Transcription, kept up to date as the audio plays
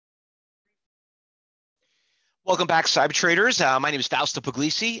Welcome back, cyber traders. My name is Fausto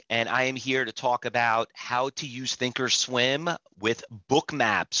Pugliese, and I am here to talk about how to use ThinkOrSwim with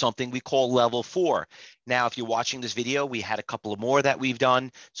Bookmap, something we call level 4. Now, if you're watching this video, we had a couple of more that we've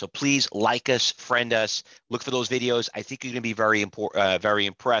done, so please like us, friend us, look for those videos. I think you're going to be very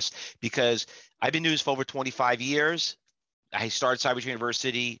impressed because I've been doing this for over 25 years. I started Cyber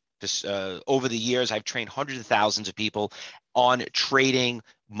University. Over the years, I've trained hundreds of thousands of people on trading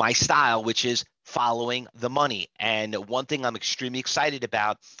my style, which is following the money. And one thing I'm extremely excited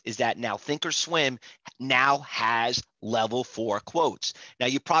about is that now ThinkOrSwim now has level 4 quotes. Now,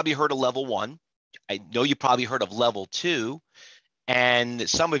 you probably heard of level 1. I know you probably heard of level 2. And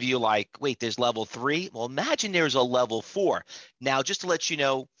some of you are like, wait, there's level 3? Well, imagine there's a level 4. Now, just to let you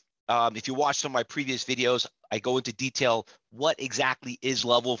know, if you watch some of my previous videos, I go into detail what exactly is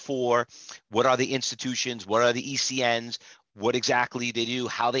level 4, what are the institutions, what are the ECNs, what exactly they do,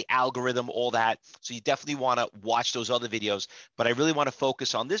 how they algorithm, all that. So you definitely want to watch those other videos. But I really want to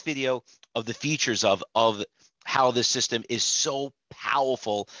focus on this video of the features of how this system is so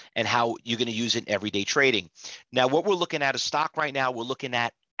powerful and how you're going to use it in everyday trading. Now, what we're looking at a stock right now, we're looking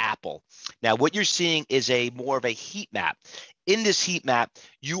at Apple. Now, what you're seeing is a more of a heat map. In this heat map,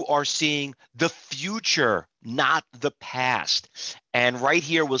 you are seeing the future, not the past. And right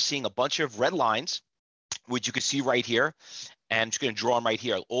here, we're seeing a bunch of red lines, which you can see right here. And I'm just going to draw them right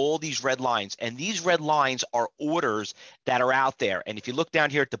here, all these red lines. And these red lines are orders that are out there. And if you look down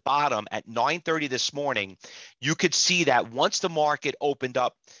here at the bottom at 9:30 this morning, you could see that once the market opened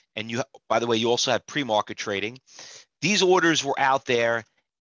up, and you, by the way, you also have pre-market trading, these orders were out there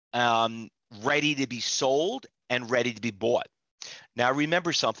ready to be sold and ready to be bought. Now,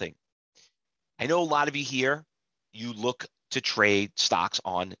 remember something. I know a lot of you here, you look to trade stocks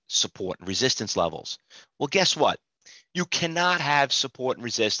on support and resistance levels. Well, guess what? You cannot have support and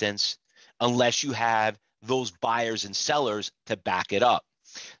resistance unless you have those buyers and sellers to back it up.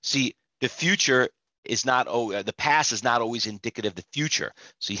 See, the future is not, the past is not always indicative of the future.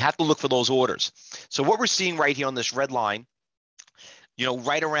 So you have to look for those orders. So what we're seeing right here on this red line,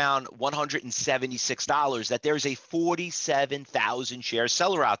 right around $176, that there's a 47,000 share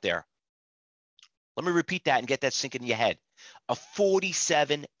seller out there. Let me repeat that and get that sink in your head. A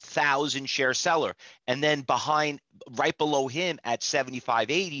 47,000 share seller. And then right below him at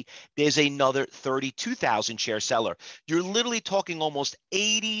 75.80, there's another 32,000 share seller. You're literally talking almost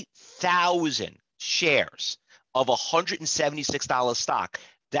 80,000 shares of a $176 stock.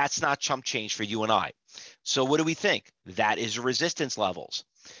 That's not chump change for you and I. So what do we think? That is resistance levels.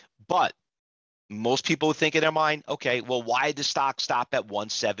 But most people think in their mind, okay, well, why did the stock stop at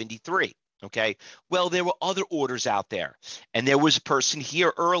 173? Okay, well, there were other orders out there. And there was a person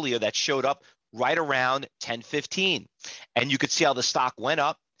here earlier that showed up right around 10:15. And you could see how the stock went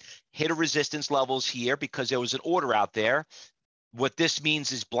up, hit a resistance levels here because there was an order out there. What this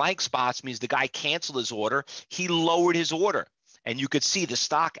means is blank spots means the guy canceled his order. He lowered his order. And you could see the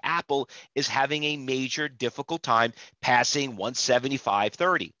stock Apple is having a major difficult time passing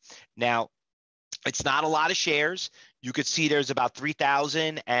 175.30. Now, it's not a lot of shares. You could see there's about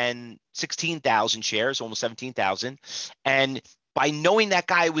 3,000 and 16,000 shares, almost 17,000. And by knowing that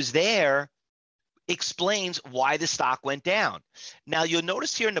guy was there, explains why the stock went down. Now, you'll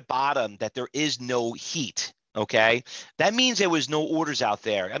notice here in the bottom that there is no heat. Okay, that means there was no orders out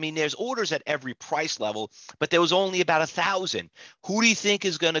there. I mean, there's orders at every price level, but there was only about 1,000. Who do you think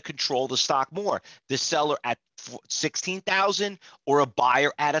is going to control the stock more? The seller at 16,000 or a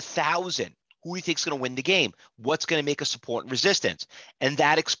buyer at 1,000? Who do you think is going to win the game? What's going to make a support and resistance? And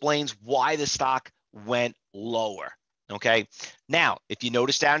that explains why the stock went lower. Okay. Now, if you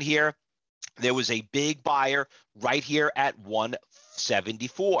notice down here, there was a big buyer right here at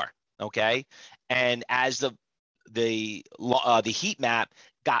 174. Okay. And as the heat map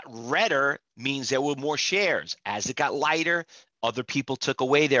got redder, means there were more shares. As it got lighter, other people took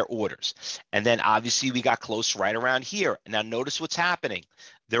away their orders. And then obviously we got close right around here. Now notice what's happening.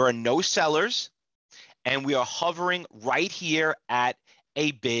 There are no sellers, and we are hovering right here at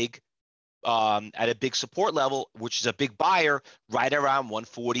a big support level, which is a big buyer right around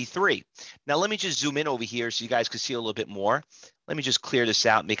 143. Now, let me just zoom in over here so you guys can see a little bit more. Let me just clear this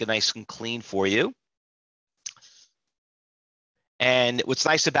out, make it nice and clean for you. And what's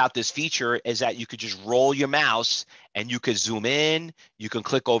nice about this feature is that you could just roll your mouse and you could zoom in, you can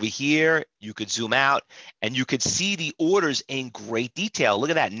click over here, you could zoom out, and you could see the orders in great detail.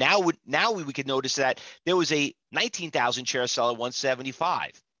 Look at that. Now we could notice that there was a 19,000 share seller,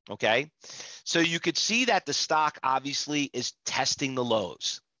 175. Okay. So you could see that the stock obviously is testing the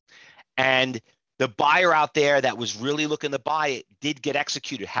lows. And The buyer out there that was really looking to buy it did get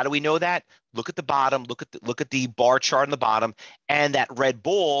executed. How do we know that? Look at the bottom, look at the bar chart on the bottom, and that red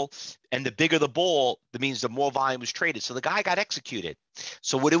ball, and the bigger the ball, that means the more volume was traded. So the guy got executed.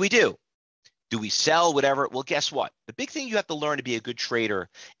 So what do? Do we sell, whatever? Well, guess what? The big thing you have to learn to be a good trader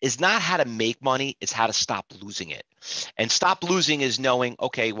is not how to make money, it's how to stop losing it. And stop losing is knowing,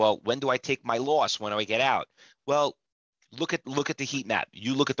 okay, well, when do I take my loss? When do I get out? Well, look at the heat map.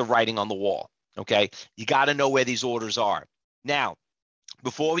 You look at the writing on the wall. Okay. You got to know where these orders are. Now,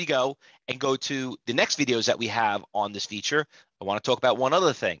 before we go and go to the next videos that we have on this feature, I want to talk about one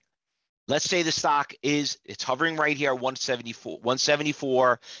other thing. Let's say the stock it's hovering right here,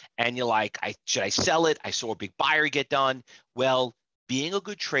 174, and you're like, should I sell it? I saw a big buyer get done. Well, being a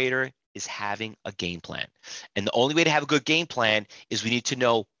good trader is having a game plan. And the only way to have a good game plan is we need to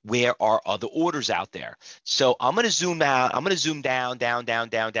know where are other orders out there. So I'm going to zoom out. I'm going to zoom down, down, down,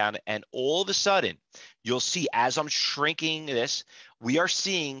 down, down. And all of a sudden, you'll see as I'm shrinking this, we are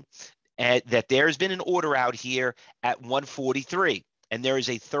seeing that there's been an order out here at 143. And there is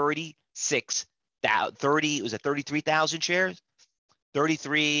a 33,000 shares?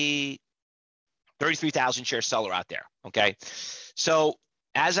 33,000 share seller out there. Okay. So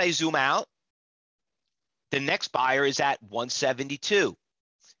as I zoom out, the next buyer is at 172.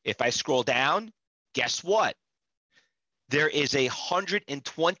 If I scroll down, guess what? There is a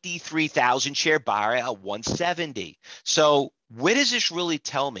 123,000 share buyer at 170. So what does this really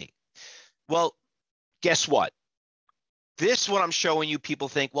tell me? Well, guess what? This, what I'm showing you, people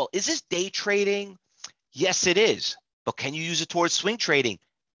think, well, is this day trading? Yes, it is. But can you use it towards swing trading?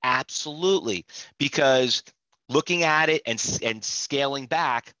 Absolutely. Because looking at it and scaling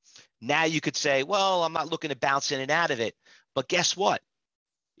back, now you could say, well, I'm not looking to bounce in and out of it. But guess what?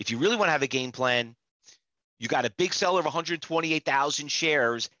 If you really want to have a game plan, you got a big seller of 128,000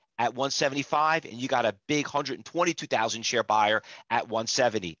 shares at 175, and you got a big 122,000 share buyer at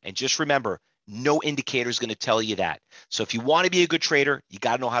 170. And just remember, no indicator is going to tell you that. So if you want to be a good trader, you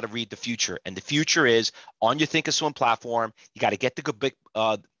got to know how to read the future. And the future is on your ThinkOrSwim platform. You got to get the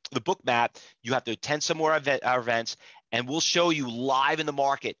Bookmap. You have to attend some more events, and we'll show you live in the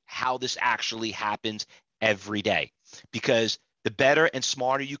market how this actually happens every day. Because the better and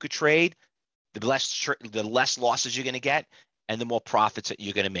smarter you could trade, the less losses you're going to get, and the more profits that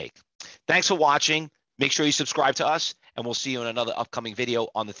you're going to make. Thanks for watching. Make sure you subscribe to us, and we'll see you in another upcoming video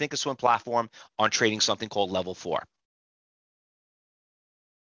on the ThinkOrSwim platform on trading something called Level 4.